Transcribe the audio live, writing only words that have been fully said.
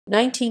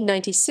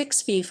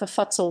1996 FIFA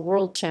Futsal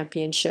World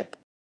Championship.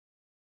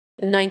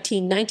 The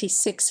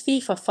 1996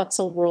 FIFA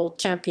Futsal World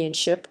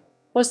Championship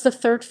was the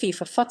third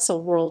FIFA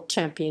Futsal World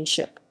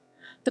Championship,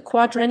 the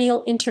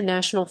quadrennial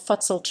international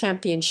futsal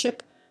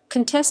championship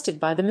contested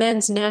by the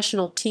men's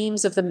national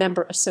teams of the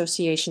member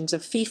associations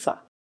of FIFA.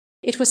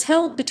 It was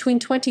held between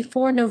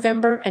 24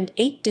 November and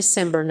 8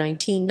 December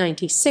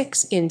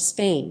 1996 in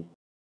Spain.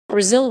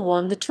 Brazil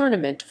won the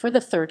tournament for the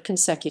third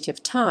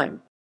consecutive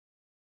time.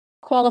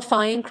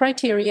 Qualifying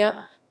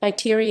criteria.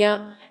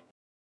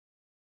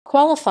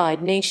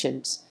 Qualified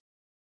nations.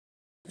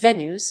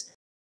 Venues.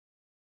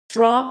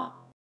 Draw.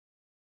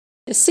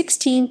 The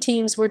 16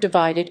 teams were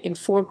divided in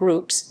 4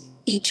 groups,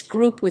 each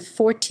group with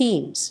 4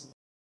 teams.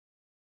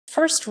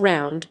 First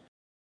round.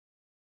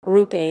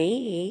 Group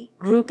A,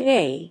 Group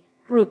A,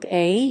 Group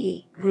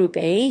A, Group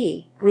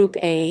A, Group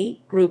A,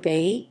 Group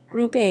A,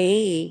 Group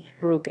A,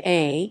 Group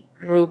A,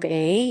 Group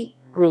A,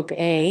 Group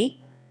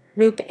A,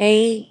 Group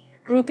A,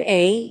 Group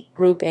A,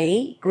 Group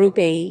A, Group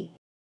A,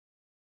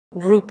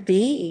 Group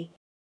B,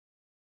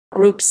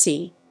 Group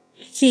C,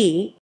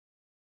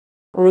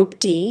 Group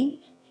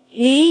D,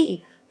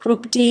 E,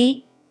 Group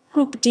D,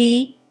 Group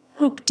D,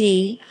 Group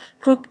D,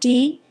 Group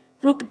D,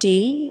 Group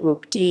D,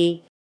 Group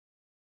D.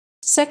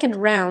 Second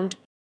round.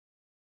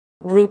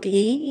 Group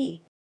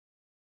E,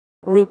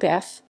 Group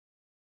F.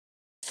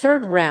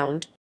 Third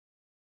round.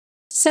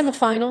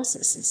 Semifinals.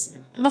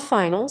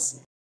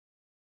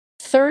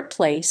 Third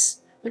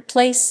place.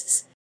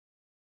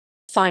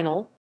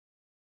 Final.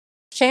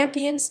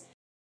 Champions.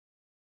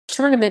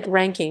 Tournament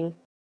ranking.